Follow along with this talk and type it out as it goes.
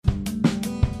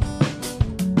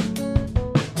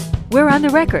We're on the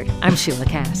record. I'm Sheila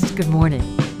Cast. Good morning.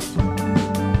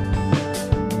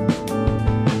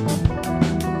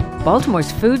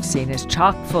 Baltimore's food scene is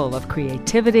chock full of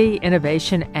creativity,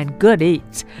 innovation, and good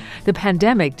eats. The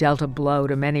pandemic dealt a blow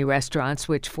to many restaurants,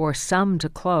 which forced some to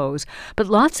close, but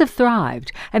lots have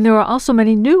thrived, and there are also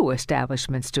many new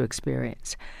establishments to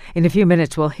experience. In a few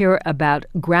minutes, we'll hear about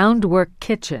Groundwork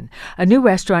Kitchen, a new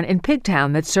restaurant in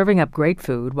Pigtown that's serving up great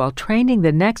food while training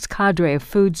the next cadre of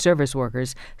food service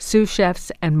workers, sous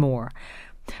chefs, and more.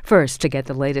 First, to get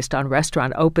the latest on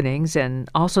restaurant openings and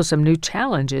also some new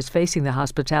challenges facing the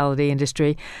hospitality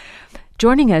industry,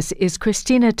 joining us is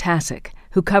Christina Tasic,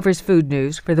 who covers food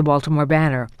news for the Baltimore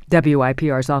Banner,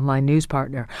 WIPR's online news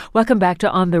partner. Welcome back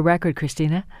to On the Record,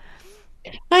 Christina.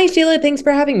 Hi, Sheila. Thanks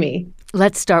for having me.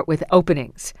 Let's start with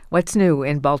openings. What's new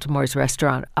in Baltimore's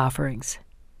restaurant offerings?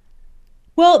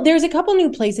 Well, there's a couple new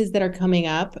places that are coming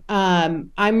up. I'm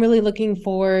really looking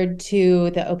forward to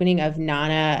the opening of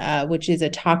Nana, which is a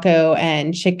taco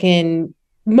and chicken,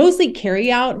 mostly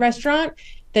carry-out restaurant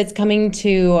that's coming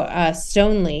to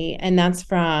Stoneleigh, and that's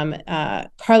from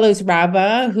Carlos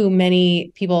Raba, who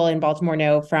many people in Baltimore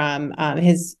know from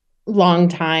his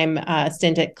longtime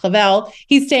stint at Clavel.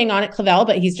 He's staying on at Clavel,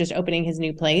 but he's just opening his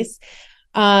new place.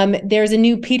 There's a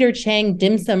new Peter Chang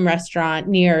dim sum restaurant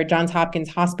near Johns Hopkins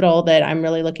Hospital that I'm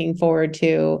really looking forward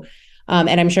to. And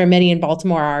I'm sure many in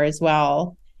Baltimore are as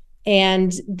well.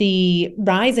 And the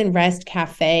Rise and Rest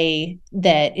Cafe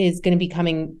that is going to be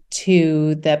coming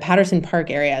to the Patterson Park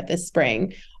area this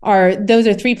spring those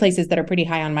are three places that are pretty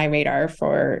high on my radar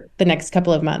for the next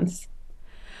couple of months.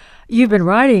 You've been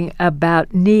writing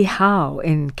about Ni Hao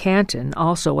in Canton.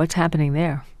 Also, what's happening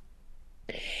there?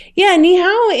 Yeah, Ni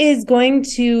Hao is going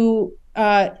to,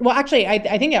 I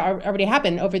think it already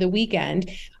happened over the weekend.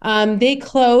 They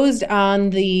closed on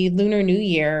the Lunar New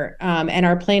Year and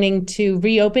are planning to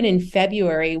reopen in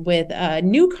February with a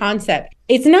new concept.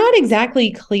 It's not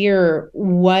exactly clear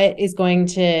what is going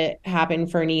to happen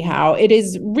for Ni Hao. It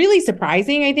is really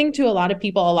surprising, I think, to a lot of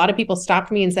people. A lot of people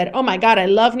stopped me and said, oh my God, I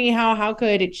love Ni Hao. How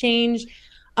could it change?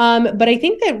 But I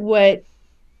think that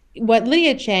what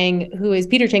Lydia Chang, who is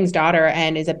Peter Chang's daughter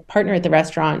and is a partner at the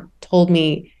restaurant, told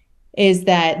me is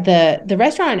that the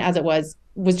restaurant as it was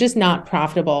just not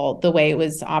profitable the way it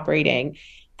was operating.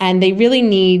 And they really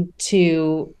need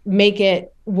to make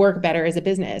it work better as a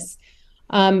business.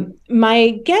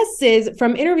 My guess is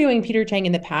from interviewing Peter Chang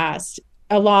in the past,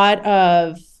 a lot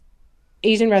of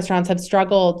Asian restaurants have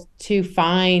struggled to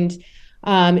find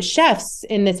chefs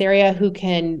in this area who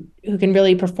can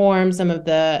really perform some of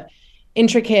the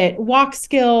intricate wok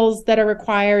skills that are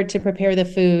required to prepare the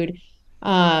food,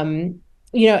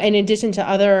 in addition to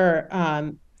other,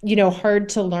 hard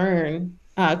to learn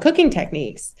cooking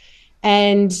techniques.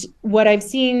 And what I've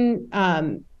seen,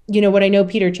 what I know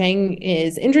Peter Chang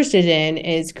is interested in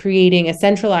is creating a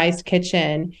centralized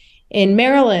kitchen in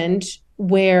Maryland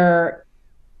where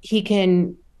he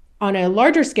can, on a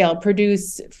larger scale,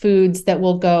 produce foods that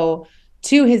will go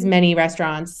to his many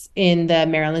restaurants in the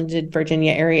Maryland and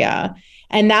Virginia area.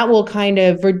 And that will kind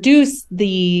of reduce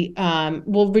the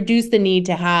need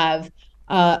to have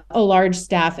a large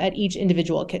staff at each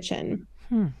individual kitchen.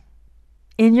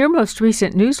 In your most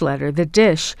recent newsletter, The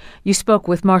Dish, you spoke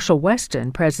with Marshall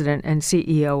Weston, president and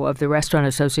CEO of the Restaurant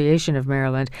Association of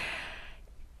Maryland.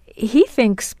 He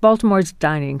thinks Baltimore's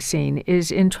dining scene is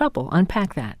in trouble.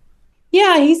 Unpack that.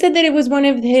 Yeah, he said that it was one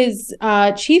of his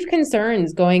chief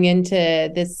concerns going into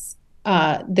this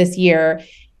year,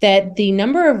 that the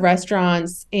number of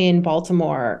restaurants in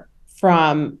Baltimore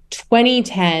from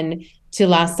 2010 to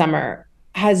last summer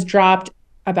has dropped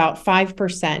about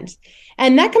 5%.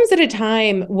 And that comes at a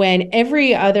time when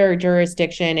every other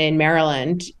jurisdiction in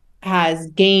Maryland has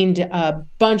gained a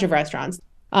bunch of restaurants.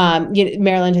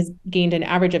 Maryland has gained an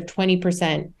average of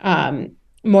 20%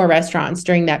 more restaurants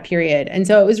during that period. And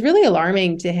so it was really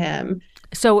alarming to him.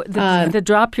 So the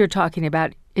drop you're talking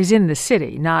about is in the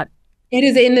city, not... It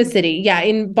is in the city. Yeah.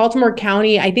 In Baltimore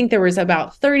County, I think there was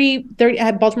about 30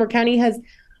 Baltimore County has,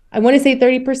 I want to say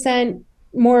 30%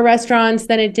 more restaurants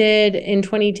than it did in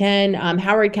 2010.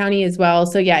 Howard County as well.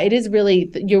 So yeah, it is really,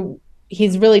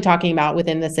 he's really talking about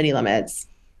within the city limits.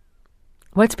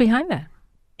 What's behind that?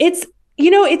 It's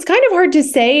kind of hard to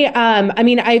say.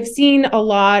 I've seen a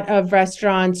lot of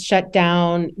restaurants shut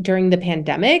down during the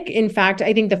pandemic. In fact,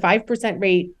 I think the 5%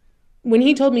 rate, when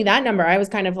he told me that number, I was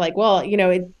kind of like, well,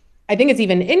 I think it's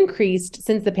even increased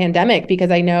since the pandemic, because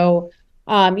I know,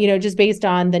 just based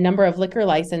on the number of liquor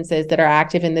licenses that are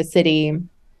active in the city,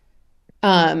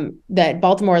 that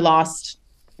Baltimore lost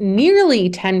nearly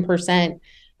 10%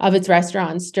 of its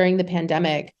restaurants during the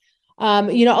pandemic. A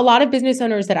lot of business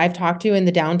owners that I've talked to in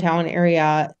the downtown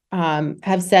area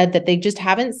have said that they just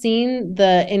haven't seen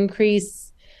the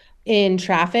increase in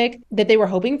traffic that they were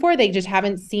hoping for. They just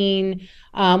haven't seen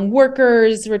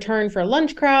workers return for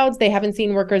lunch crowds. They haven't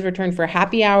seen workers return for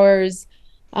happy hours.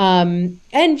 And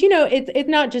it's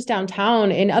not just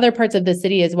downtown. In other parts of the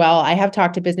city as well, I have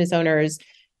talked to business owners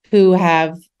who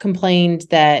have complained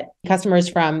that customers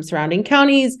from surrounding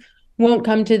counties won't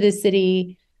come to the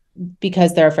city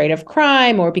because they're afraid of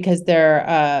crime or because they're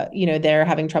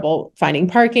having trouble finding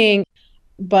parking.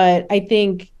 But I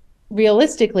think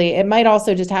realistically, it might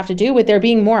also just have to do with there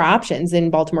being more options in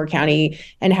Baltimore County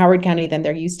and Howard County than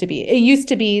there used to be. It used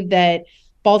to be that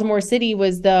Baltimore City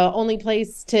was the only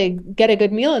place to get a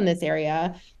good meal in this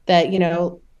area, that,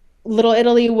 Little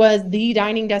Italy was the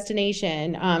dining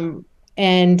destination.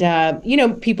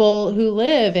 And people who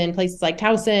live in places like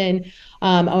Towson,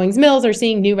 Owings Mills are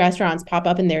seeing new restaurants pop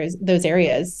up in those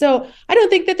areas. So I don't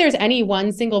think that there's any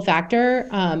one single factor,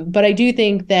 but I do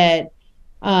think that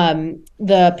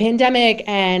the pandemic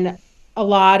and a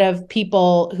lot of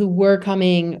people who were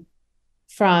coming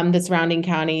from the surrounding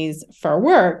counties for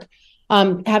work,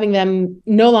 having them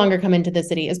no longer come into the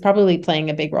city is probably playing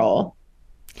a big role.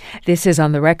 This is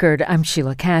On the Record. I'm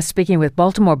Sheila Cass, speaking with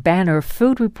Baltimore Banner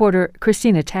food reporter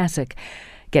Christina Tasic,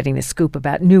 getting the scoop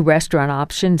about new restaurant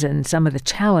options and some of the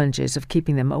challenges of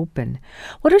keeping them open.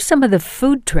 What are some of the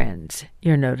food trends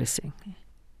you're noticing?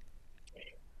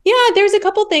 Yeah, there's a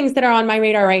couple things that are on my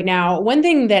radar right now. One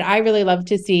thing that I really love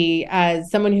to see as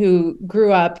someone who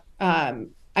grew up,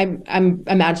 I'm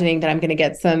imagining that I'm going to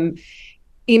get some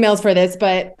emails for this,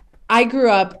 but I grew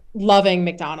up loving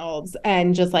McDonald's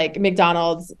and just like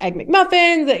McDonald's Egg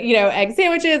McMuffins, egg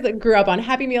sandwiches, grew up on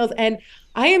Happy Meals. And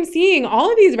I am seeing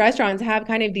all of these restaurants have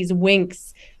kind of these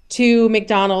winks to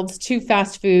McDonald's, to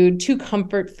fast food, to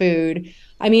comfort food.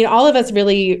 I mean, all of us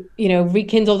really,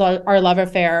 rekindled our love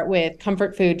affair with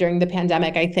comfort food during the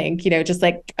pandemic, I think, just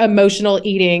like emotional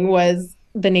eating was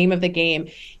the name of the game.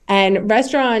 And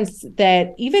restaurants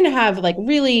that even have like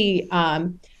really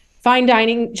fine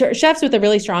dining, chefs with a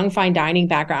really strong fine dining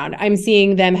background, I'm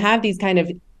seeing them have these kind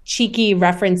of cheeky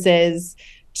references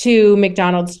to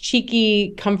McDonald's,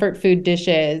 cheeky comfort food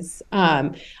dishes.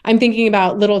 I'm thinking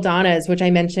about Little Donna's, which I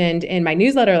mentioned in my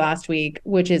newsletter last week,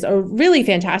 which is a really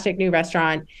fantastic new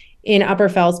restaurant in Upper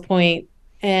Fells Point.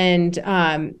 And,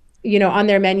 on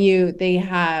their menu, they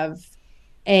have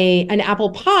an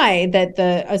apple pie that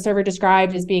a server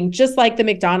described as being just like the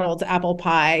McDonald's apple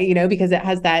pie, because it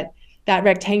has that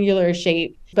rectangular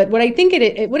shape. But what I think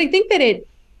that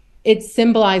it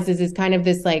symbolizes is kind of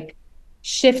this like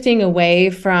shifting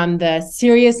away from the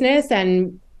seriousness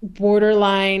and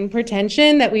borderline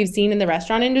pretension that we've seen in the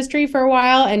restaurant industry for a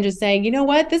while, and just saying, you know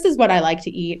what, this is what I like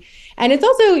to eat. And it's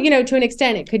also, to an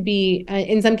extent, it could be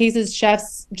in some cases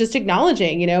chefs just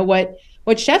acknowledging,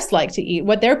 what chefs like to eat,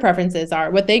 what their preferences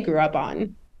are, what they grew up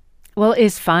on. Well,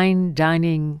 is fine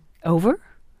dining over?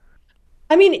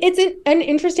 I mean, it's an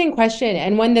interesting question,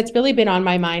 and one that's really been on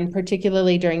my mind,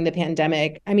 particularly during the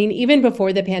pandemic. I mean, even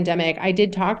before the pandemic, I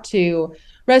did talk to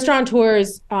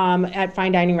restaurateurs at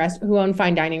fine dining who own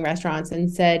fine dining restaurants,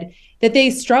 and said that they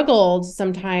struggled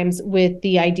sometimes with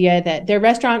the idea that their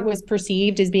restaurant was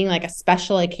perceived as being like a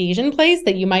special occasion place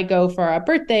that you might go for a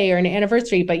birthday or an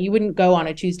anniversary, but you wouldn't go on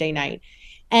a Tuesday night.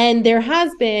 And there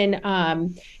has been,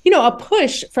 a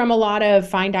push from a lot of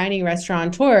fine dining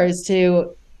restaurateurs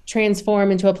to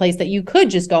transform into a place that you could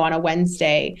just go on a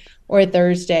Wednesday or a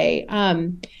Thursday.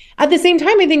 At the same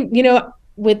time, I think,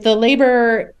 with the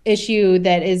labor issue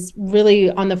that is really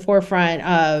on the forefront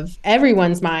of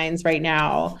everyone's minds right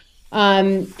now,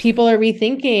 people are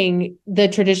rethinking the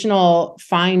traditional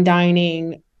fine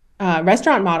dining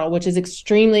restaurant model, which is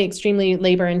extremely, extremely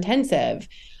labor intensive,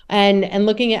 and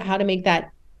looking at how to make that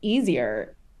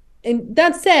easier. And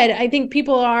that said, I think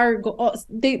people are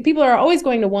always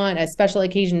going to want a special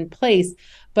occasion place,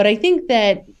 but I think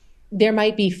that there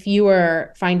might be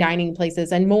fewer fine dining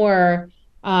places and more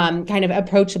kind of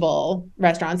approachable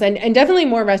restaurants, and definitely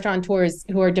more restaurateurs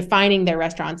who are defining their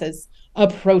restaurants as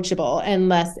approachable and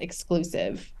less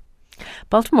exclusive.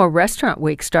 Baltimore Restaurant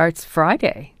Week starts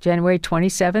Friday, January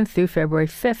 27th through February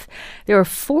 5th. There are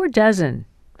 4 dozen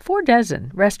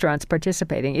restaurants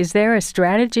participating. Is there a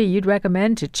strategy you'd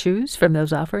recommend to choose from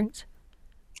those offerings?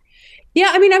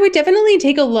 Yeah, I mean, I would definitely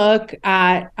take a look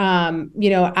at,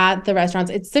 at the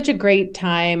restaurants. It's such a great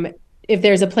time. If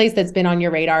there's a place that's been on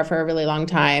your radar for a really long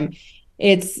time,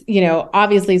 it's,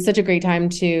 obviously such a great time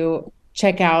to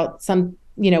check out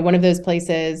one of those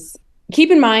places. Keep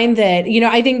in mind that,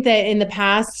 I think that in the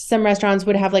past, some restaurants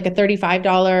would have like a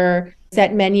 $35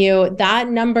 set menu. That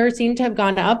number seemed to have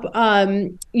gone up.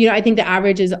 I think the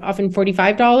average is often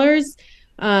 $45.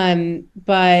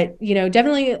 But,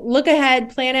 definitely look ahead,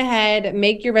 plan ahead,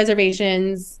 make your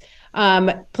reservations.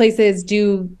 Places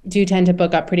do tend to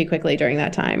book up pretty quickly during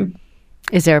that time.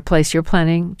 Is there a place you're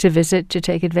planning to visit to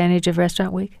take advantage of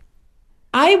Restaurant Week?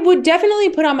 I would definitely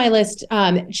put on my list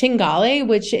Chingale,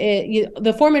 which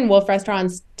the Foreman Wolf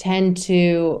restaurants tend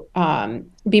to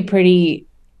be pretty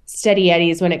steady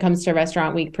eddies when it comes to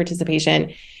Restaurant Week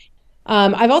participation.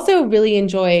 I've also really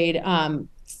enjoyed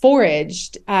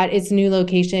Foraged at its new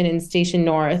location in Station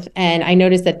North, and I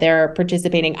noticed that they're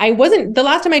participating. The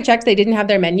last time I checked, they didn't have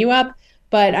their menu up,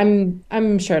 but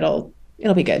I'm sure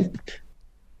it'll be good.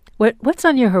 What's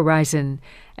on your horizon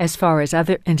as far as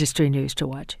other industry news to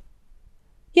watch?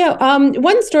 Yeah,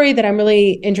 one story that I'm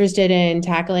really interested in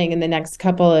tackling in the next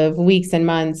couple of weeks and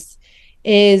months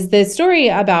is the story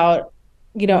about,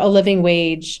 a living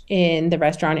wage in the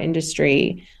restaurant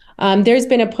industry. There's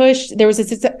been a push. There was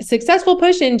a successful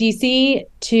push in DC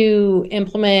to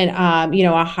implement,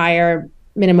 a higher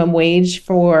minimum wage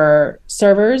for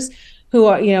servers who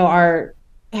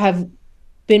have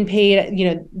been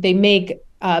paid. They make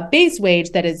a base wage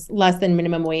that is less than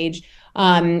minimum wage,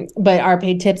 but are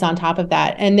paid tips on top of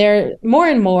that. And they're more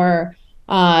and more,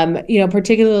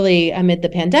 particularly amid the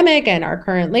pandemic and our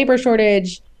current labor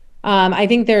shortage. I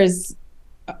think there's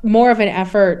more of an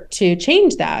effort to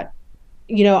change that.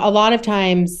 A lot of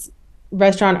times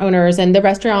restaurant owners and the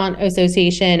Restaurant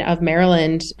Association of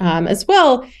Maryland as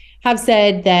well have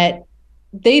said that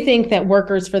they think that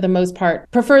workers, for the most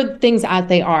part, prefer things as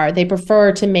they are. They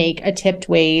prefer to make a tipped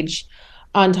wage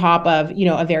on top of,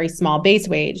 a very small base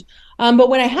wage. But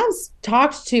when I have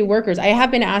talked to workers, I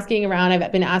have been asking around,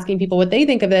 I've been asking people what they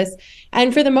think of this.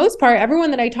 And for the most part,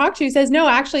 everyone that I talk to says, no,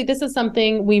 actually, this is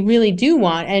something we really do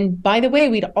want. And by the way,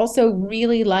 we'd also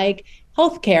really like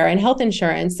healthcare and health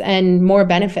insurance and more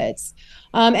benefits.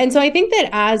 And so I think that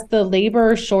as the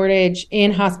labor shortage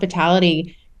in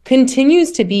hospitality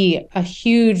continues to be a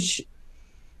huge,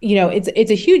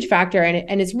 it's a huge factor,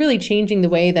 and it's really changing the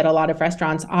way that a lot of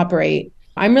restaurants operate.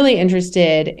 I'm really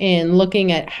interested in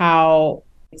looking at how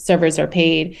servers are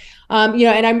paid.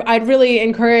 And I'd really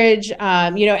encourage,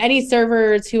 any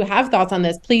servers who have thoughts on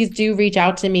this, please do reach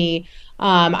out to me.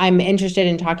 I'm interested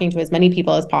in talking to as many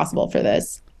people as possible for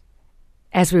this.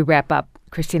 As we wrap up,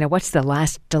 Christina, what's the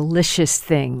last delicious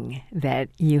thing that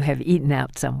you have eaten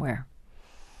out somewhere?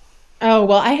 Oh,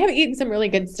 well, I have eaten some really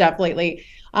good stuff lately,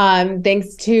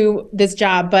 thanks to this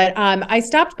job. But I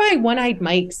stopped by One-Eyed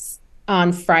Mike's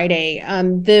on Friday.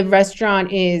 The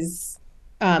restaurant is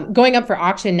going up for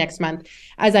auction next month,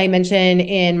 as I mentioned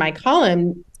in my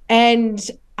column. And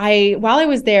while I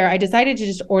was there, I decided to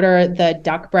just order the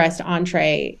duck breast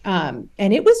entree. And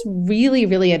it was really,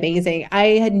 really amazing.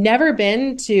 I had never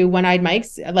been to One-Eyed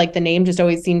Mike's. Like, the name just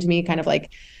always seemed to me kind of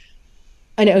like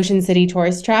an Ocean City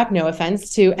tourist trap. No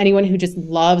offense to anyone who just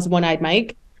loves One-Eyed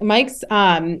Mike's.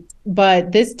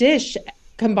 But this dish,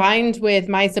 combined with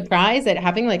my surprise at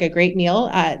having like a great meal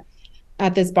at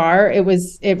this bar, it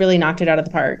really knocked it out of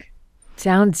the park.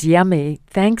 Sounds yummy.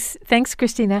 Thanks,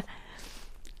 Christina.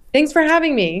 Thanks for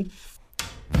having me.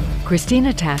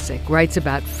 Christina Tasic writes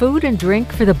about food and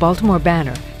drink for the Baltimore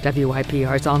Banner,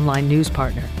 WYPR's online news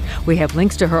partner. We have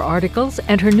links to her articles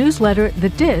and her newsletter, The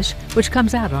Dish, which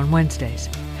comes out on Wednesdays.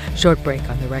 Short break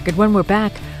on the record. When we're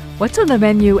back, what's on the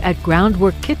menu at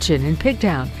Groundwork Kitchen in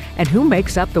Pigtown, and who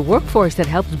makes up the workforce that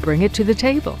helps bring it to the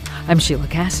table? I'm Sheila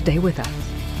Cass. Stay with us.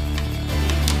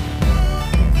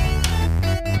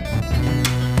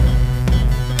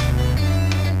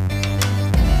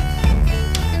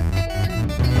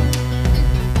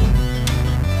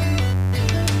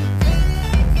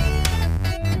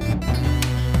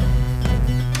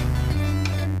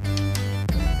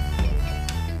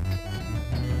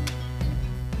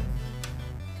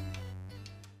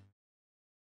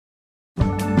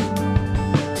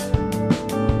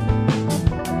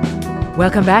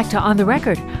 Welcome back to On the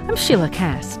Record. I'm Sheila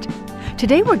Cast.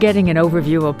 Today we're getting an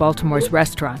overview of Baltimore's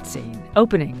restaurant scene,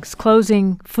 openings,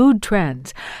 closing, food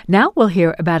trends. Now we'll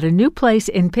hear about a new place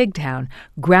in Pigtown,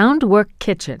 Groundwork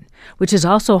Kitchen, which is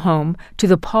also home to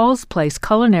the Paul's Place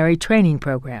Culinary Training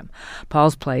Program.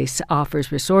 Paul's Place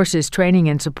offers resources, training,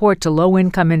 and support to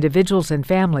low-income individuals and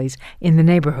families in the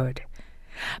neighborhood.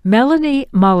 Melanie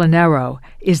Molinero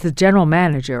is the general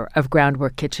manager of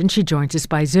Groundwork Kitchen. She joins us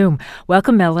by Zoom.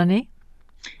 Welcome, Melanie.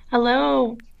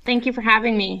 Hello. Thank you for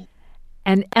having me.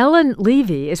 And Ellen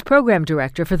Levy is program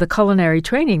director for the culinary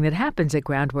training that happens at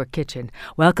Groundwork Kitchen.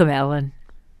 Welcome, Ellen.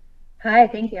 Hi,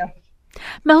 thank you.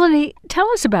 Melanie, tell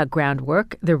us about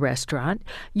Groundwork, the restaurant.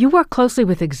 You work closely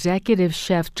with executive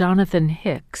chef Jonathan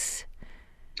Hicks.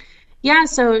 Yeah,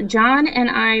 so John and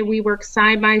I, we work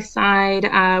side by side.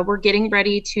 We're getting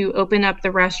ready to open up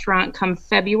the restaurant come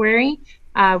February.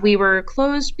 We were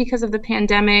closed because of the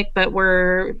pandemic, but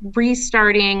we're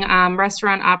restarting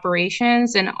restaurant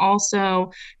operations and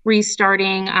also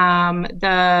restarting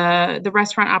the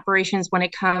restaurant operations when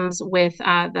it comes with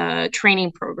the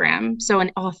training program. So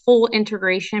a full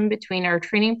integration between our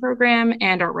training program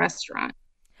and our restaurant.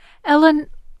 Ellen,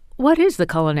 what is the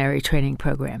culinary training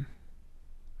program?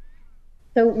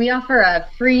 So we offer a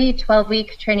free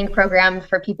 12-week training program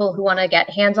for people who want to get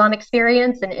hands-on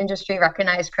experience and industry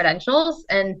recognized credentials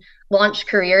and launch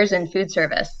careers in food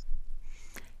service.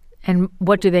 And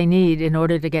what do they need in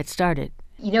order to get started?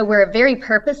 We're very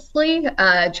purposely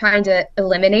trying to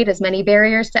eliminate as many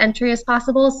barriers to entry as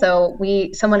possible. So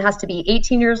someone has to be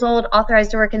 18 years old,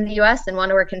 authorized to work in the U.S., and want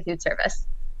to work in food service.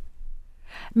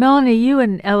 Melanie, you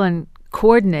and Ellen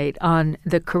coordinate on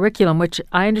the curriculum, which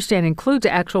I understand includes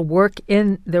actual work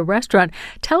in the restaurant.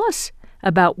 Tell us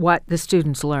about what the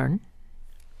students learn.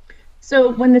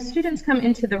 So when the students come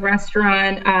into the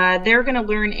restaurant, they're going to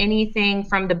learn anything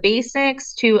from the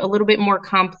basics to a little bit more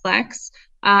complex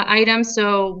items.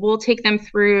 So we'll take them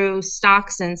through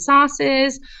stocks and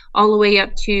sauces, all the way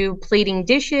up to plating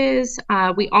dishes.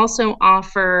 We also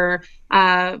offer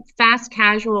fast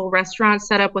casual restaurant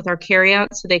setup with our carryout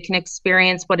so they can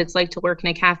experience what it's like to work in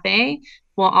a cafe.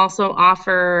 We'll also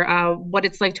offer what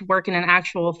it's like to work in an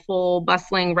actual full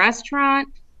bustling restaurant.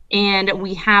 And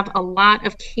we have a lot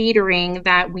of catering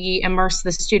that we immerse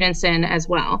the students in as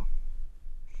well.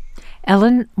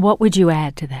 Ellen, what would you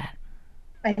add to that?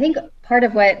 I think part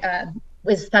of what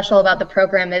was special about the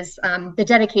program is the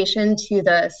dedication to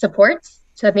the supports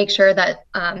to make sure that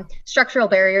structural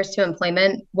barriers to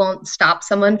employment won't stop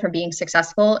someone from being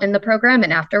successful in the program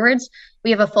and afterwards.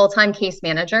 We have a full-time case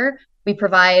manager. We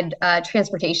provide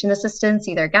transportation assistance,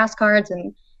 either gas cards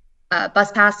and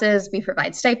bus passes. We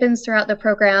provide stipends throughout the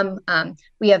program.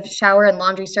 We have shower and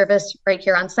laundry service right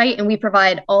here on site, and we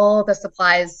provide all the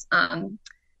supplies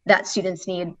that students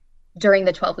need during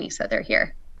the 12 weeks that they're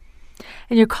here.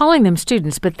 And you're calling them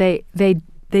students, but they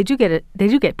do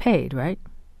get paid, right?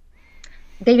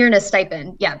 They earn a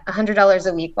stipend, $100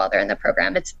 a week while they're in the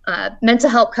program. It's meant to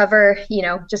help cover,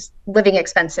 just living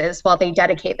expenses while they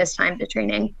dedicate this time to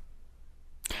training.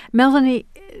 Melanie,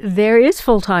 there is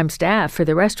full-time staff for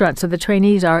the restaurant, so the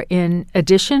trainees are in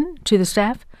addition to the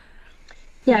staff?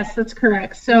 Yes, that's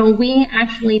correct. So we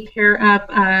actually pair up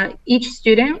each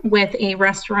student with a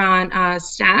restaurant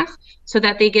staff so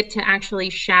that they get to actually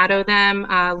shadow them,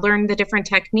 learn the different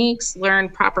techniques, learn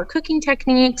proper cooking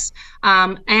techniques.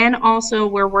 And also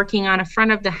we're working on a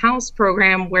front of the house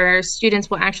program where students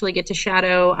will actually get to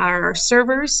shadow our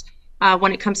servers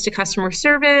when it comes to customer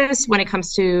service, when it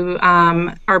comes to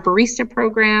our barista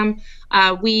program.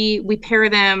 We pair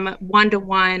them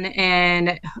one-to-one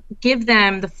and give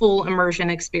them the full immersion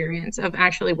experience of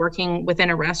actually working within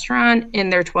a restaurant in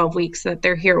their 12 weeks that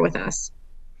they're here with us.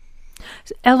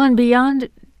 Ellen, beyond,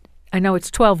 I know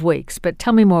it's 12 weeks, but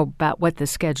tell me more about what the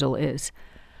schedule is.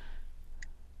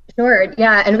 Sure,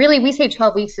 yeah, and really we say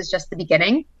 12 weeks is just the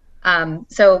beginning.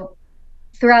 So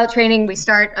throughout training, we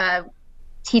start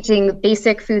teaching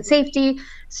basic food safety.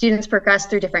 Students progress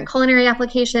through different culinary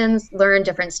applications, learn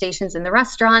different stations in the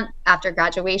restaurant. After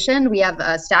graduation, we have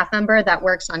a staff member that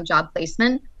works on job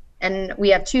placement. And we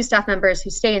have 2 staff members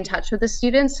who stay in touch with the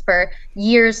students for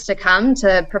years to come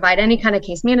to provide any kind of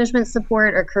case management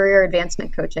support or career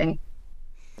advancement coaching.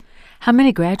 How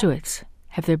many graduates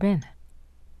have there been?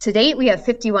 To date, we have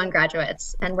 51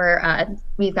 graduates, and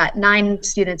we've got 9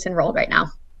 students enrolled right now.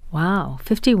 Wow,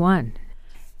 51.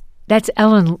 That's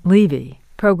Ellen Levy,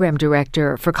 Program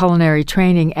Director for Culinary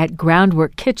Training at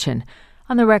Groundwork Kitchen.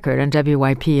 On the record on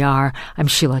WYPR, I'm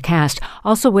Sheila Cast.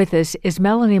 Also with us is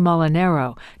Melanie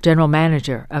Molinaro, General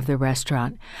Manager of the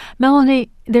restaurant. Melanie,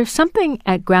 there's something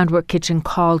at Groundwork Kitchen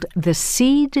called the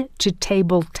Seed to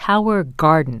Table Tower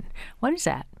Garden. What is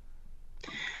that?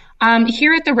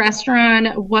 Here at the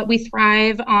restaurant, what we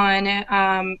thrive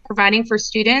on providing for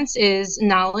students is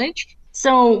knowledge.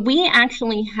 So we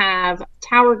actually have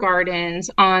tower gardens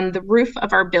on the roof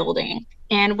of our building.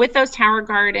 And with those tower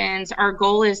gardens, our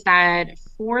goal is that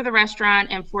for the restaurant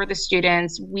and for the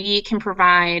students, we can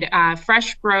provide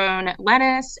fresh grown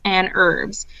lettuce and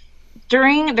herbs.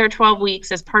 During their 12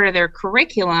 weeks as part of their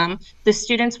curriculum, the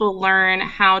students will learn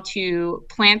how to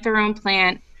plant their own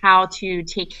plant, how to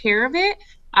take care of it,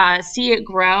 see it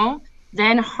grow,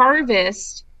 then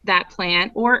harvest that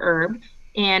plant or herb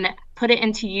and put it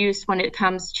into use when it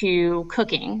comes to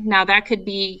cooking. Now that could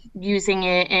be using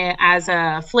it as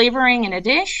a flavoring in a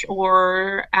dish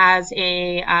or as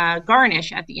a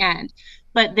garnish at the end.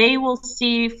 but they will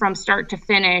see from start to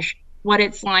finish what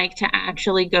it's like to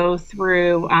actually go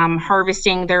through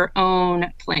harvesting their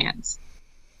own plants.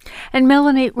 And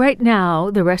Melanie, right now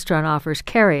the restaurant offers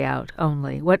carry-out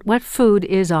only. What food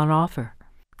is on offer?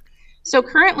 So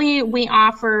currently we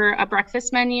offer a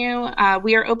breakfast menu.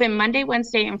 We are open Monday,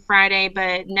 Wednesday, and Friday,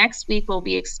 but next week we'll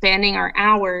be expanding our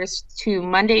hours to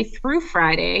Monday through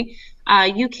Friday.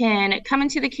 You can come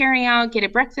into the carry-out, get a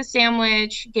breakfast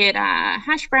sandwich, get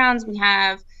hash browns. We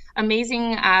have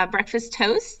amazing breakfast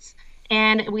toasts,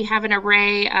 and we have an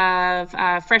array of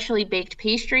freshly baked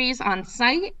pastries on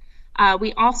site.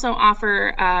 We also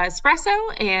offer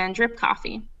espresso and drip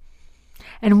coffee.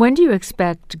 And when do you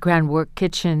expect Groundwork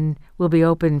Kitchen will be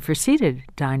open for seated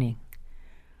dining?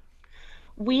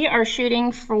 We are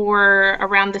shooting for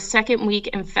around the second week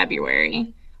in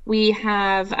February. We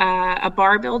have a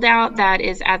bar build out that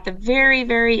is at the very,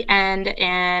 very end,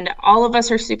 and all of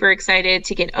us are super excited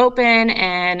to get open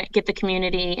and get the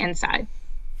community inside.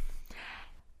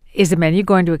 Is the menu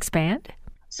going to expand?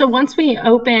 So once we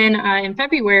open in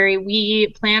February, we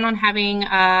plan on having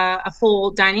a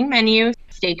full dining menu.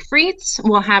 Steak frites.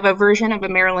 We'll have a version of a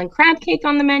Maryland crab cake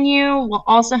on the menu. We'll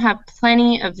also have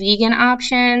plenty of vegan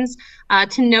options.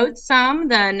 To note some,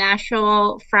 the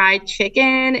Nashville fried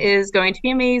chicken is going to be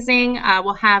amazing.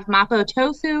 We'll have mapo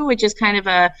tofu, which is kind of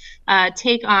a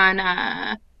take on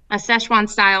a Szechuan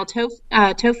style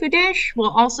tofu dish. We'll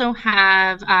also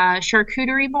have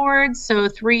charcuterie boards, so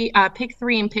pick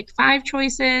 3 and pick 5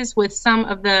 choices with some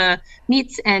of the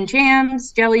meats and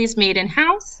jams, jellies made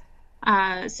in-house.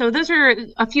 So those are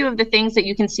a few of the things that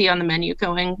you can see on the menu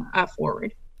going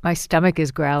forward. My stomach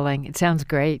is growling. It sounds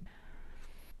great.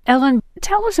 Ellen,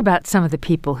 tell us about some of the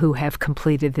people who have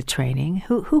completed the training.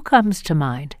 Who comes to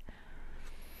mind?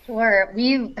 Sure.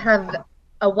 We have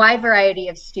a wide variety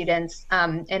of students.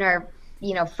 In our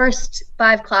first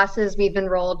 5 classes, we've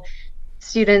enrolled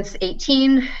students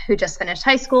 18 who just finished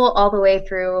high school, all the way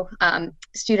through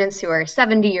students who are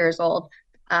 70 years old.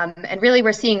 And really,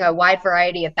 we're seeing a wide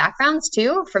variety of backgrounds,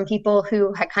 too, from people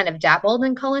who had kind of dabbled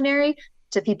in culinary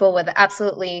to people with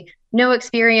absolutely no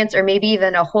experience or maybe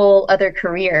even a whole other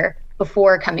career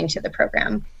before coming to the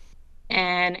program.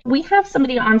 And we have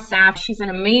somebody on staff. She's an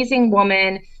amazing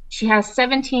woman. She has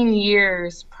 17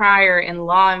 years prior in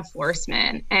law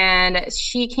enforcement, and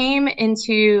she came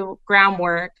into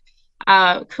Groundwork,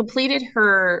 completed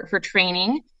her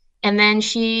training, and then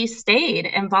she stayed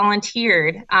and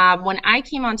volunteered. When I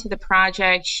came onto the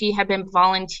project, she had been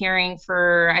volunteering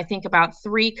for, I think, about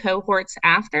 3 cohorts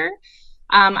after.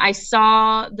 I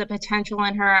saw the potential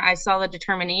in her. I saw the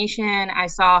determination. I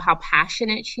saw how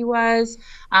passionate she was.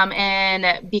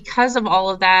 And because of all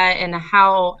of that and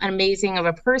how amazing of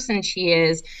a person she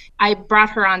is, I brought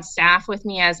her on staff with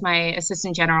me as my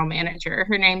assistant general manager.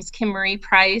 Her name's Kim Marie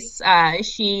Price.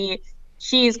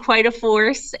 She's quite a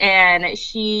force, and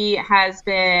she has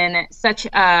been such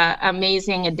an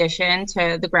amazing addition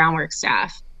to the Groundwork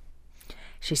staff.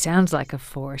 She sounds like a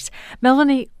force.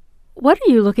 Melanie, what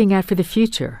are you looking at for the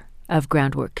future of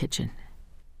Groundwork Kitchen?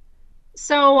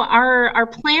 So our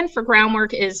plan for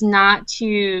Groundwork is not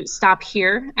to stop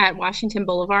here at Washington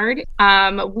Boulevard.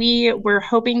 We're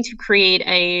hoping to create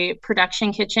a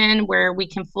production kitchen where we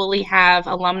can fully have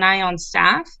alumni on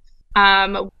staff.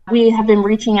 We have been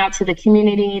reaching out to the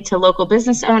community, to local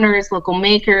business owners, local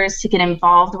makers, to get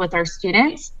involved with our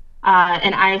students.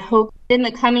 And I hope in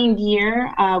the coming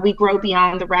year, we grow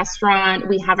beyond the restaurant.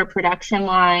 We have a production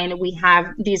line. We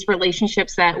have these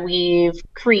relationships that we've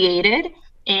created,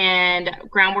 and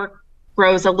Groundwork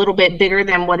grows a little bit bigger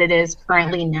than what it is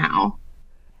currently now.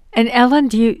 And Ellen,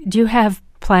 do you have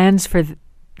plans for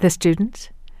the students?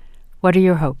 What are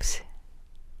your hopes?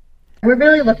 We're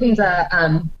really looking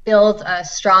to build a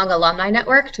strong alumni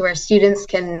network to where students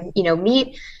can,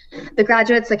 meet the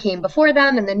graduates that came before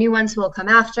them and the new ones who will come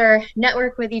after,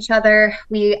 network with each other.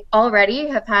 We already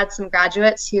have had some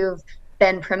graduates who've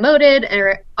been promoted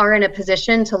and are in a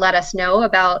position to let us know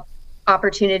about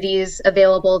opportunities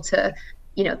available to,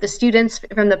 the students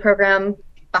from the program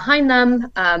behind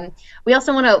them. We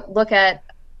also want to look at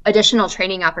additional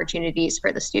training opportunities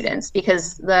for the students,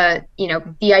 because the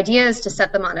idea is to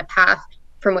set them on a path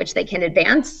from which they can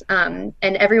advance. And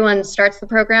everyone starts the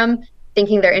program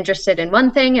thinking they're interested in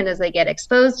one thing, and as they get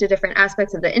exposed to different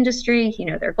aspects of the industry,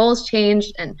 their goals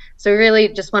change. And so we really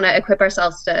just want to equip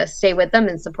ourselves to stay with them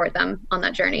and support them on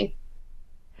that journey.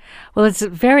 Well, it's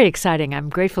very exciting. I'm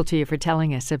grateful to you for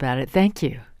telling us about it. Thank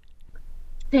you.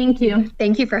 Thank you.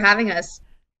 Thank you for having us.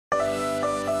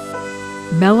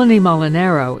 Melanie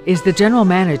Molinaro is the general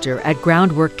manager at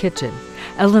Groundwork Kitchen.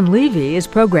 Ellen Levy is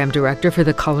program director for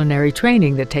the culinary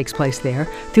training that takes place there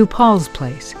through Paul's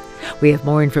Place. We have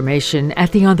more information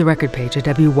at the On the Record page at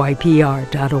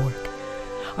WYPR.org.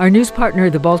 Our news partner,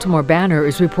 the Baltimore Banner,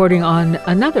 is reporting on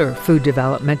another food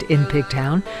development in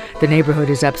Pigtown. The neighborhood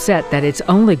is upset that its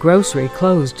only grocery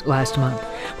closed last month.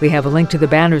 We have a link to the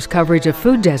Banner's coverage of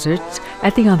food deserts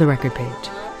at the On the Record page.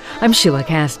 I'm Sheila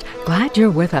Cast. Glad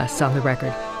you're with us on The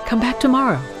Record. Come back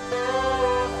tomorrow.